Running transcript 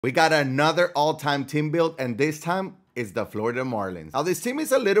We got another all-time team build, and this time it's the Florida Marlins. Now, this team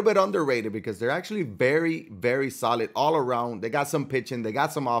is a little bit underrated because they're actually very, very solid all around. They got some pitching, they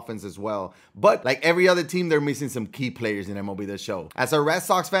got some offense as well. But like every other team, they're missing some key players in MLB The Show. As a Red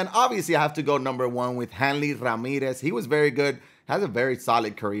Sox fan, obviously I have to go #1 with Hanley Ramirez. He was very good. Has a very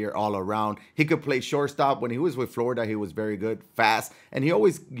solid career all around. He could play shortstop. When he was with Florida, he was very good, fast, and he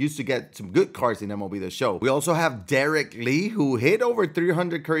always used to get some good cards in MLB The Show. We also have Derek Lee, who hit over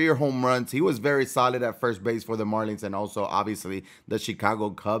 300 career home runs. He was very solid at first base for the Marlins and also, obviously, the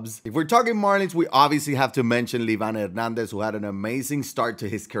Chicago Cubs. If we're talking Marlins, we obviously have to mention Livan Hernandez, who had an amazing start to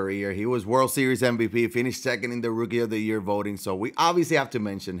his career. He was World Series MVP, finished second in the Rookie of the Year voting, so we obviously have to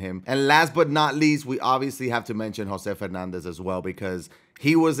mention him. And last but not least, we obviously have to mention Jose Fernandez as well, because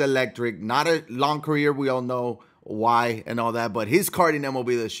he was electric. Not a long career, we all know why and all that, but his card in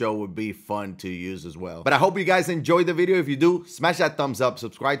MLB The Show would be fun to use as well. But I hope you guys enjoyed the video. If you do, smash that thumbs up,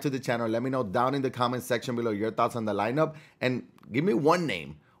 subscribe to the channel, let me know down in the comment section below your thoughts on the lineup, and give me one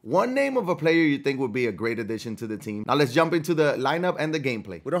name of a player you think would be a great addition to the team. Now let's jump into the lineup and the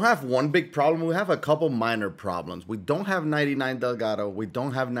gameplay. We don't have one big problem. We have a couple minor problems. We don't have 99 Delgado. We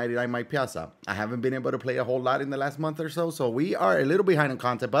don't have 99 Mike Piazza. I haven't been able to play a whole lot in the last month or so, so we are a little behind on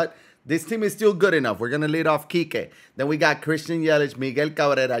content, but this team is still good enough. We're going to lead off Kike. Then we got Christian Yelich, Miguel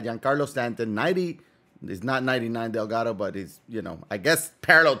Cabrera, Giancarlo Stanton, 90. It's not 99 Delgado, but it's, you know, I guess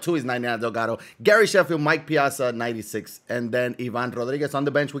parallel to is 99 Delgado. Gary Sheffield, Mike Piazza, 96. And then Ivan Rodriguez on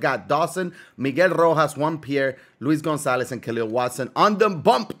the bench. We got Dawson, Miguel Rojas, Juan Pierre, Luis Gonzalez, and Khalil Watson. On the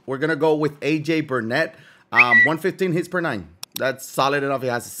bump, we're going to go with AJ Burnett. 115 hits per 9. That's solid enough. He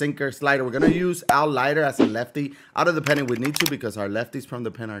has a sinker, slider. We're going to use Al Leiter as a lefty. Out of the pen if we need to, because our lefties from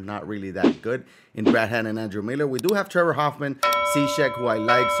the pen are not really that good. In Brad Hand and Andrew Miller. We do have Trevor Hoffman, Cishek, who I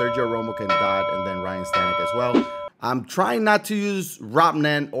like, Sergio Romo can dot, and then Ryan Stanek as well. I'm trying not to use Rob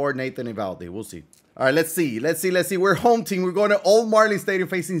Nen or Nathan Eovaldi. We'll see. All right, let's see. We're home team. We're going to Old Marlins Stadium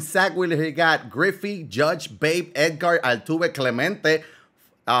facing Zach Wheeler. He got Griffey, Judge, Babe, Edgar, Altuve, Clemente,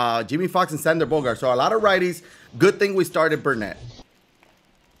 Jimmy Fox, and Sander Bogart. So a lot of righties. Good thing we started Burnett.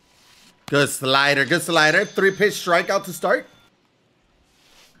 Good slider, good slider. 3-pitch strikeout to start.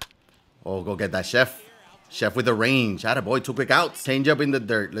 Oh, go get that, Chef. Chef with the range. Attaboy, 2 quick outs. Change up in the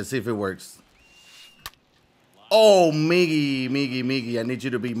dirt. Let's see if it works. Oh, Miggy. I need you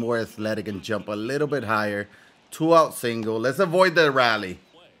to be more athletic and jump a little bit higher. 2-out single. Let's avoid the rally.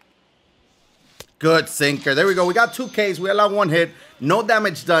 Good sinker. There we go. We got 2 Ks. We allow 1 hit. No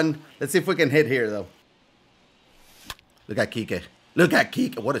damage done. Let's see if we can hit here, though. Look at Kike. Look at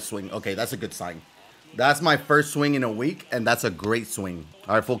Kike. What a swing. Okay, that's a good sign. That's my first swing in a week, and that's a great swing.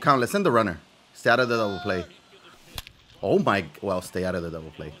 All right, full count. Let's send the runner. Stay out of the double play. Oh, my. Well, stay out of the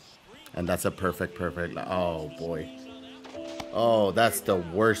double play. And that's a perfect. Oh, boy. Oh, that's the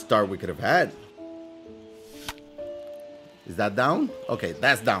worst start we could have had. Is that down? Okay,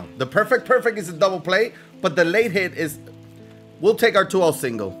 that's down. The perfect is a double play, but the late hit is... We'll take our 2-0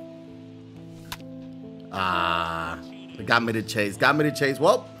 single. Got me to chase.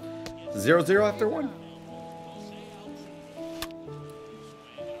 Well, 0-0 after 1.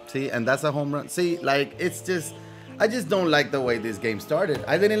 See, and that's a home run. See, like, it's just... I just don't like the way this game started.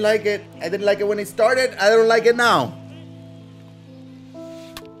 I didn't like it. I didn't like it when it started. I don't like it now.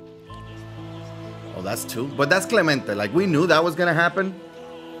 Oh, that's 2. But that's Clemente. Like, we knew that was going to happen.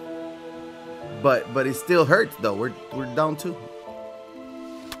 But it still hurts, though. We're down 2.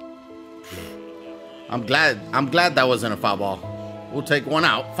 I'm glad that wasn't a foul ball. We'll take 1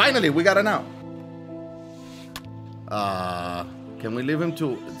 out. Finally, we got an out. Can we leave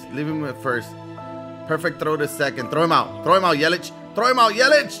him at first? Perfect throw to second. Throw him out. Yelich.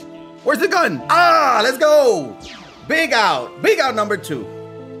 Where's the gun? Let's go. Big out number 2.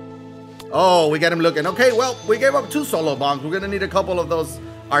 Oh, we got him looking. Okay, well, we gave up 2 solo bombs. We're gonna need a couple of those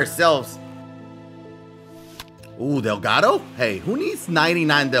ourselves. Ooh, Delgado? Hey, who needs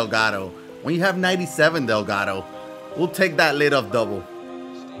 99 Delgado when you have 97 Delgado? We'll take that lid off double.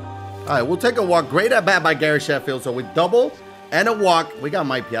 All right, we'll take a walk. Great at bat by Gary Sheffield. So with double and a walk, we got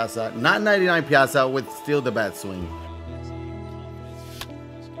Mike Piazza. Not 99 Piazza with still the bat swing.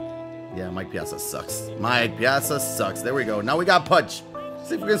 Yeah, Mike Piazza sucks. There we go. Now we got Pudge.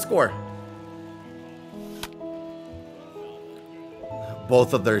 See if we can score.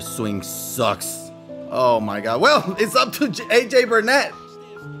 Both of their swings sucks. Oh my God. Well, it's up to AJ Burnett.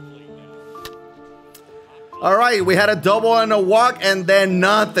 All right, we had a double and a walk and then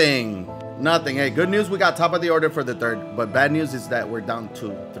nothing. Hey, good news, we got top of the order for the 3rd. But bad news is that we're down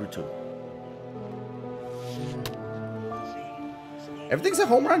 2 through 2. Everything's a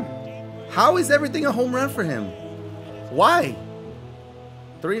home run. How is everything a home run for him? Why?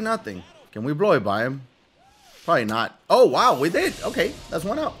 3-0. Can we blow it by him? Probably not. Oh, wow, we did. Okay, that's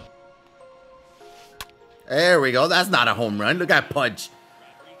 1 out. There we go. That's not a home run. Look at Pudge.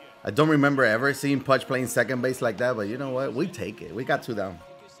 I don't remember ever seeing Pudge playing second base like that, but you know what? We take it. We got 2 down.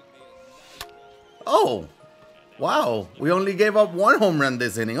 Oh, wow. We only gave up 1 home run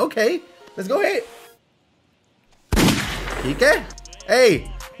this inning. Okay, let's go ahead. Ike?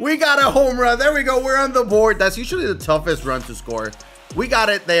 Hey, we got a home run. There we go. We're on the board. That's usually the toughest run to score. We got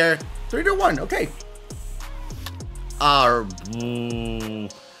it there. 3-1. Okay. I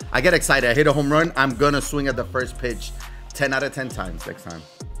get excited. I hit a home run. I'm going to swing at the first pitch 10 out of 10 times next time.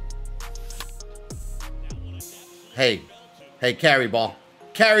 Hey, carry ball.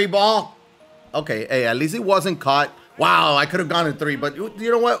 Carry ball. Okay, hey, at least it wasn't caught. Wow, I could have gone in 3, but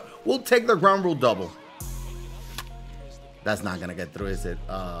you know what? We'll take the ground rule double. That's not going to get through, is it?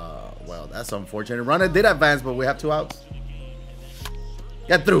 Well, that's unfortunate. Runner did advance, but we have 2 outs.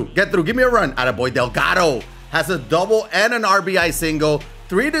 Get through. Get through. Give me a run. Attaboy. Delgado has a double and an RBI single.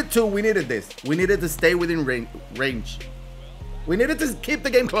 3-2. We needed this. We needed to stay within range. We needed to keep the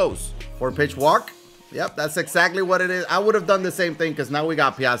game close. 4-pitch walk. Yep, that's exactly what it is. I would have done the same thing because now we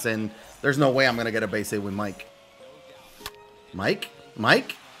got Piazza and there's no way I'm going to get a base hit with Mike. Mike?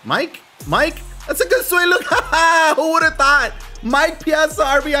 That's a good swing. Look, who would have thought? Mike Piazza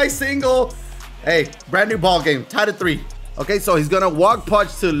RBI single. Hey, brand new ball game. Tied at 3. Okay, so he's going to walk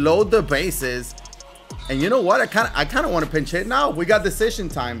Pudge to load the bases. And you know what? I kind of want to pinch hit now. We got decision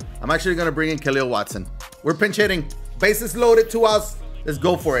time. I'm actually going to bring in Khalil Watson. We're pinch hitting. Bases loaded, 2 outs. Let's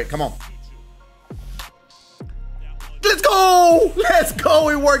go for it. Come on. Let's go. Let's go.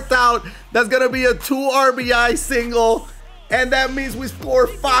 It worked out. That's going to be a 2 RBI single. And that means we score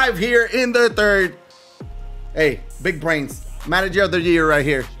 5 here in the 3rd. Hey, big brains. Manager of the year right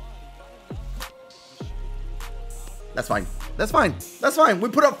here. That's fine. That's fine. That's fine. We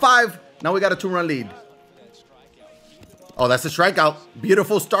put up 5. Now we got a 2-run lead. Oh, that's a strikeout.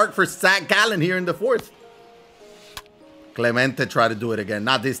 Beautiful start for Zach Gallen here in the 4th. Clemente tried to do it again.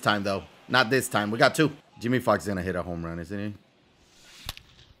 Not this time, though. Not this time. We got 2. Jimmy Fox is going to hit a home run, isn't he?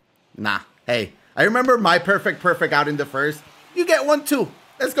 Nah. Hey, I remember my perfect out in the 1st. You get 1, too.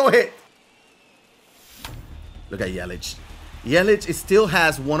 Let's go hit. Look at Yelich. Yelich still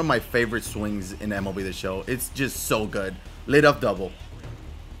has one of my favorite swings in MLB The Show. It's just so good. Lit up double.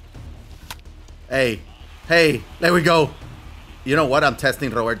 Hey, there we go. You know what? I'm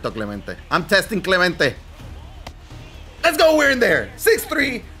testing Roberto Clemente. I'm testing Clemente. Let's go. We're in there.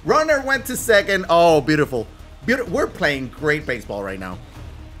 6-3. Runner went to 2nd. Oh, beautiful. We're playing great baseball right now.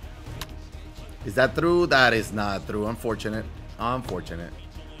 Is that through? That is not through. Unfortunate.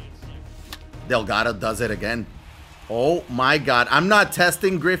 Delgado does it again. Oh, my God. I'm not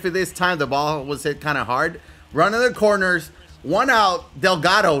testing Griffey this time. The ball was hit kind of hard. Run in the corners. 1 out.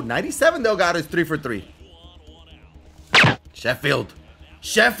 Delgado. 97 Delgado is 3 for 3. Sheffield.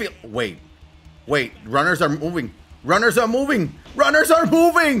 Wait. Runners are moving.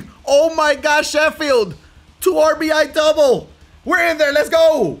 Oh, my gosh, Sheffield. 2 RBI double. We're in there. Let's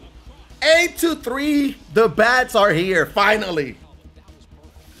go. 8-3. The bats are here. Finally.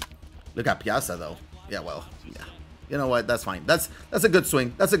 Look at Piazza, though. Yeah, well, yeah. You know what? That's fine. That's a good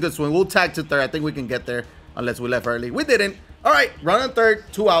swing. We'll tag to 3rd. I think we can get there unless we left early. We didn't. All right. Run on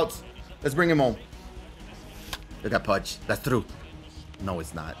 3rd. 2 outs. Let's bring him home. Look at Pudge. That's through. No,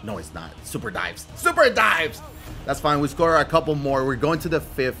 it's not. Super dives. That's fine. We score a couple more. We're going to the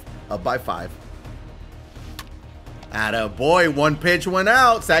 5th, up by 5. Attaboy. 1 pitch went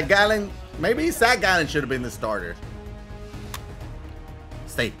out. Zach Gallen. Maybe Zach Gallen should have been the starter.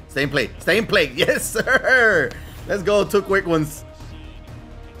 Stay in play. Yes, sir. Let's go. 2 quick ones.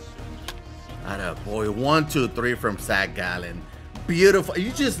 Attaboy. 1, 2, 3 from Zach Gallen. Beautiful.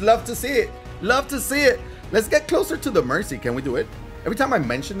 You just love to see it. Let's get closer to the Mercy. Can we do it? Every time I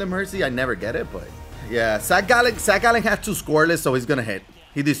mention the Mercy, I never get it, but yeah. Zach Gallen had 2 scoreless, so he's gonna hit.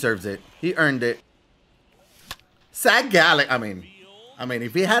 He deserves it. He earned it. Zach Gallen, I mean,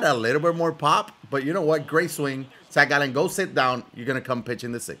 if he had a little bit more pop, but you know what? Great swing. Zach Gallen, go sit down. You're gonna come pitch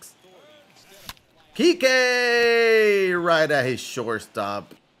in the 6th. Kike right at his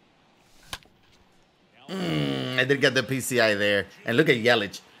shortstop. I did get the PCI there. And look at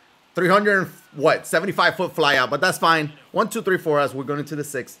Yelich. 375-foot fly out, but that's fine. 1, 2, 3 for us. We're going into the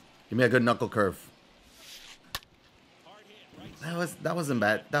 6th. Give me a good knuckle curve. That wasn't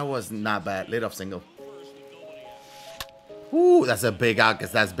bad. That was not bad. Lit off single. Ooh, that's a big out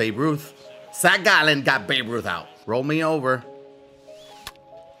because that's Babe Ruth. Zach Gallen got Babe Ruth out. Roll me over.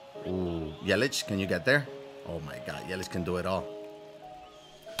 Ooh, Yelich, can you get there? Oh my God, Yelich can do it all.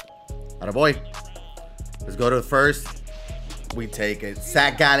 Attaboy. Let's go to the 1st. We take it.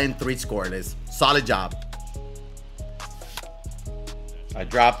 Zach Gallen, 3 scoreless. Solid job. I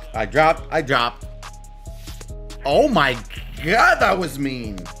dropped. Oh my God, that was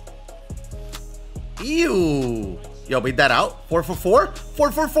mean. Ew. Yo, beat that out. 4 for 4?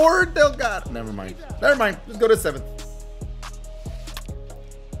 4 for 4? Delgado. Never mind. Let's go to 7th.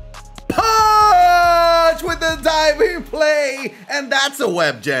 Punch with the diving play. And that's a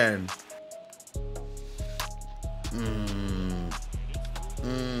web gen.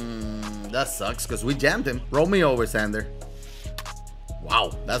 That sucks because we jammed him. Roll me over, Sander.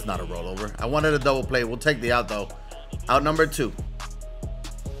 Wow, that's not a rollover. I wanted a double play. We'll take the out, though. Out number 2.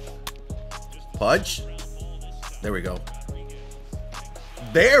 Pudge. There we go.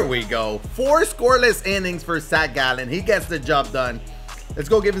 There we go. 4 scoreless innings for Zach Gallen. He gets the job done. Let's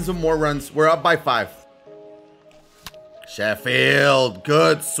go give him some more runs. We're up by 5. Sheffield.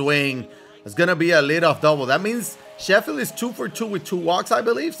 Good swing. It's going to be a leadoff double. That means Sheffield is 2 for 2 with 2 walks, I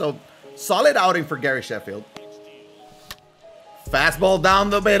believe. So solid outing for Gary Sheffield. Fastball down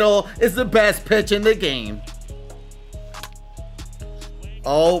the middle is the best pitch in the game.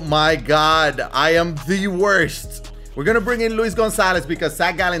 Oh my God, I am the worst. We're gonna bring in Luis Gonzalez because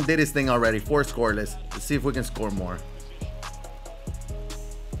Zach Gallen did his thing already. 4 scoreless. Let's see if we can score more.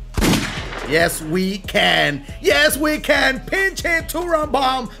 Yes, we can. Yes, we can. Pinch hit 2-run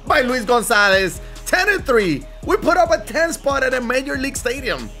bomb by Luis Gonzalez. 10-3. We put up a 10 spot at a Major League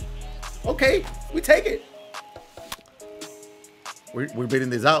Stadium. Okay, we take it. We're beating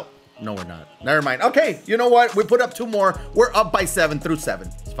this out. No, we're not. Never mind. Okay, you know what? We put up 2 more. We're up by 7 through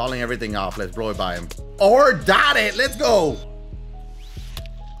 7. He's fouling everything off. Let's blow it by him. Or dot it. Let's go.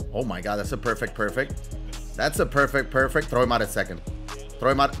 Oh my God, that's a perfect. That's a perfect. Throw him out at second.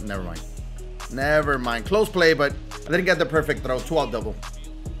 Throw him out. Never mind. Never mind. Close play, but I didn't get the perfect throw. 2-out double.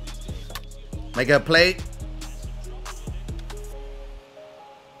 Make a play.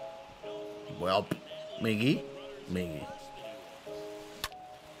 Well, Miggy.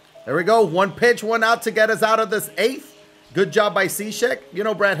 There we go. 1 pitch, 1 out to get us out of this 8th. Good job by Cishek. You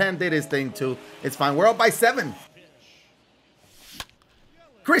know, Brad Hand did his thing too. It's fine. We're up by 7.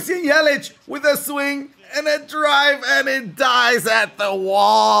 Christian Yelich with a swing and a drive, and it dies at the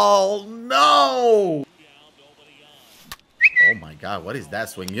wall. No. Oh my God, what is that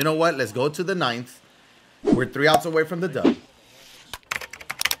swing? You know what? Let's go to the 9th. We're 3 outs away from the dub.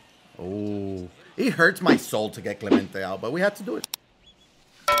 Oh, it hurts my soul to get Clemente out, but we had to do it.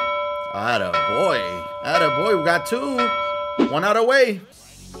 Attaboy. We got 2. 1 out away.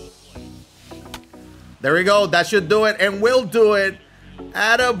 There we go. That should do it, and we'll do it.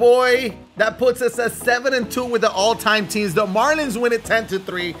 Attaboy. That puts us at 7-2 with the all-time teams. The Marlins win it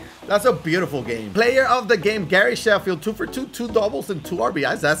 10-3. That's a beautiful game. Player of the game, Gary Sheffield, 2 for 2, 2 doubles and 2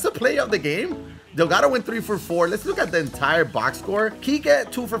 RBIs. That's the player of the game. Delgado went 3 for 4. Let's look at the entire box score. Kike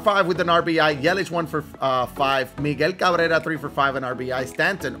 2 for 5 with an RBI. Yelich 1 for 5. Miguel Cabrera 3 for 5 and RBI.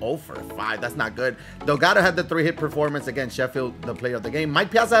 Stanton 0 for 5. That's not good. Delgado had the 3-hit performance against Sheffield, the player of the game.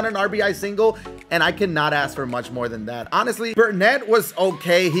 Mike Piazza had an RBI single, and I cannot ask for much more than that. Honestly, Burnett was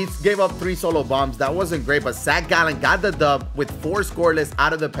okay. He gave up 3 solo bombs. That wasn't great, but Zach Gallen got the dub with 4 scoreless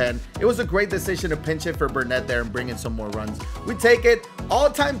out of the pen. It was a great decision to pinch it for Burnett there and bring in some more runs. We take it.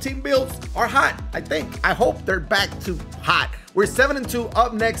 All-time team builds are hot. I hope they're back to hot. We're 7-2.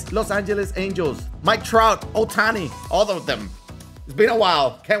 Up next, Los Angeles Angels. Mike Trout, Ohtani, all of them. It's been a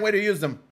while. Can't wait to use them.